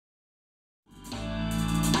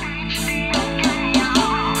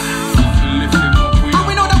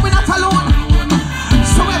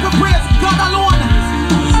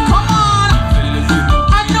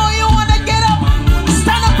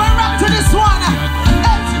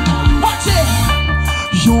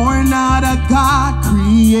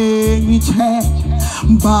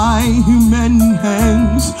by human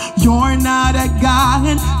hands. You're not a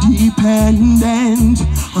God dependent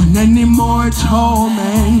on any mortal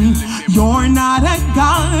man. You're not a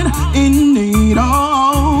God in need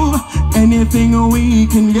of anything we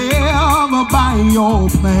can give by your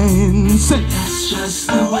plans. That's just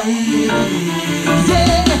the way it is.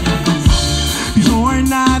 Yeah. You're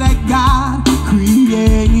not a God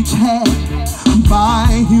created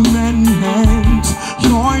by human hands.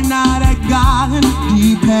 You're not a God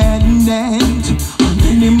dependent on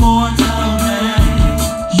any mortal man.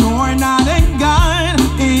 You're not a God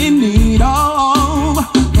in need of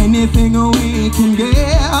anything we can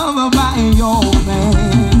give by your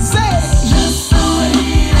man. Say, just the way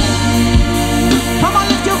it is. Come on,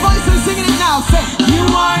 lift your voice and sing it now. Say, you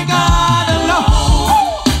are God alone.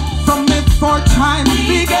 From before time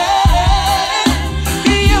began,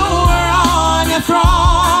 you were on your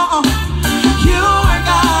throne. You are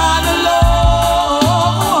God alone.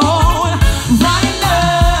 Right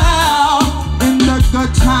now, in the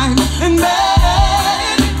good time and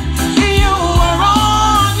bad, you are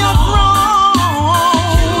on your throne.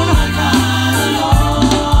 You are God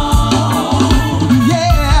alone.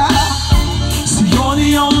 Yeah. So you're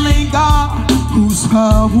the only God whose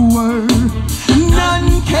power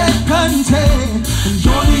none can contain.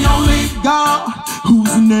 You're the only God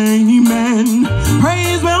whose name and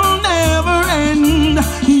praise will never end.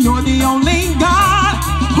 You're the only God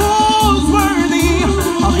who's worthy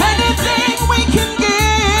of anything we can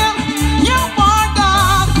give. You are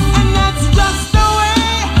God, and that's just the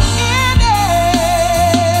way it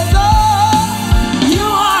is. Oh, you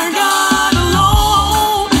are God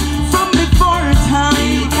alone from before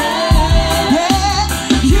time. Yeah,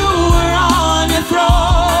 you were on your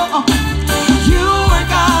throne. You are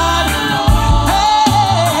God alone.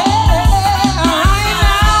 Right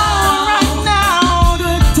now,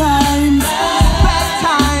 good times, bad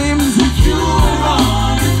times. You are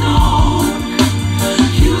on your throne.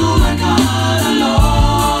 You are God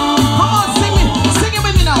alone. Come on, sing it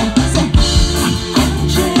with me now. Say,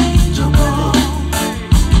 unchangeable,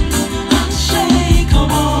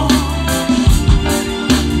 unshakable.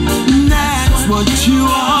 That's what you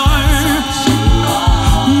are.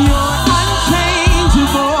 You're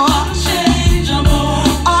unchangeable,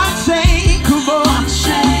 unshakable.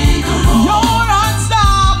 You're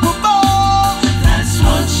unstoppable. That's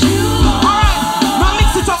what you are. Alright, now mix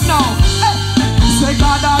it up now. Hey. Say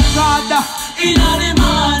God, God, in the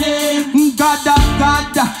morning. God,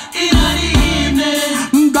 God, in the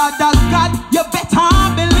evening. God, God, you better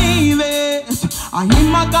believe it. I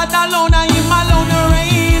am a God alone, I am alone the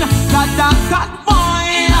rain. God, God, boy.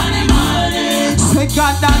 Say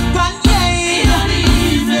God, God, yeah.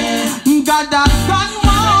 God, God,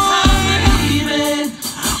 boy.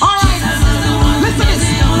 Alright, listen to this.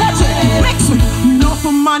 Watch it, mix me. No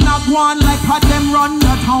for man a go on like how them run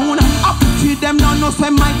the town. Up to them now no say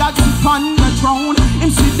my God sit on the throne. Him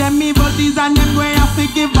see them evil deeds and them way I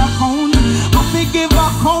forgive account. I forgive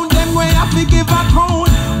account, them way I forgive account.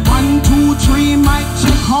 1, 2, 3, mic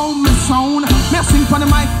check how me sound. Me a sing for the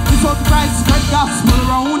mic, this out Christ spread gospel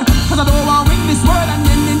round. Cause I don't want to win this world and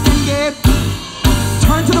then get.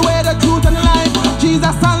 Turn to the way, the truth and the life,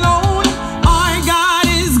 Jesus alone. Our God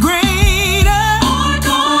is greater.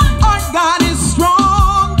 Our God is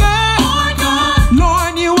stronger.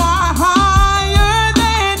 Lord, you are higher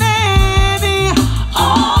than any.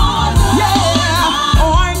 Yeah,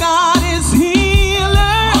 our God is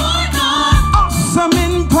healer. Awesome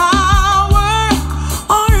in power.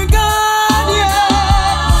 Our God, yeah.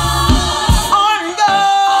 Our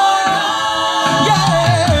God,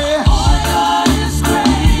 yeah. Our God is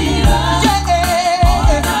greater. Yeah.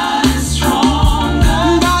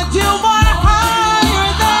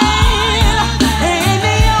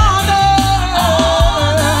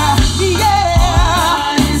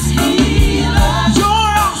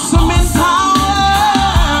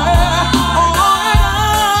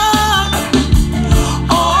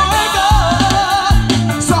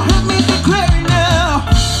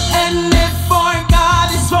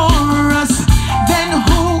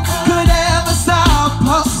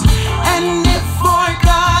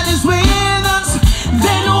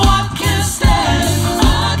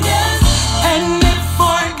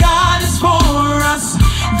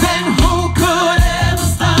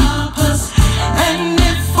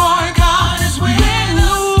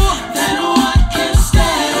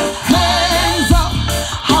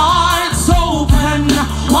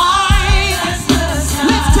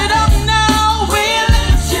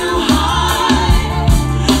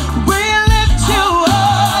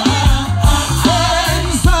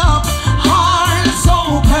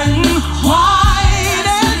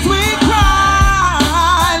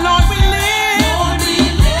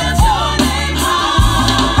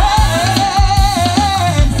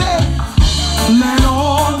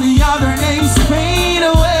 same space.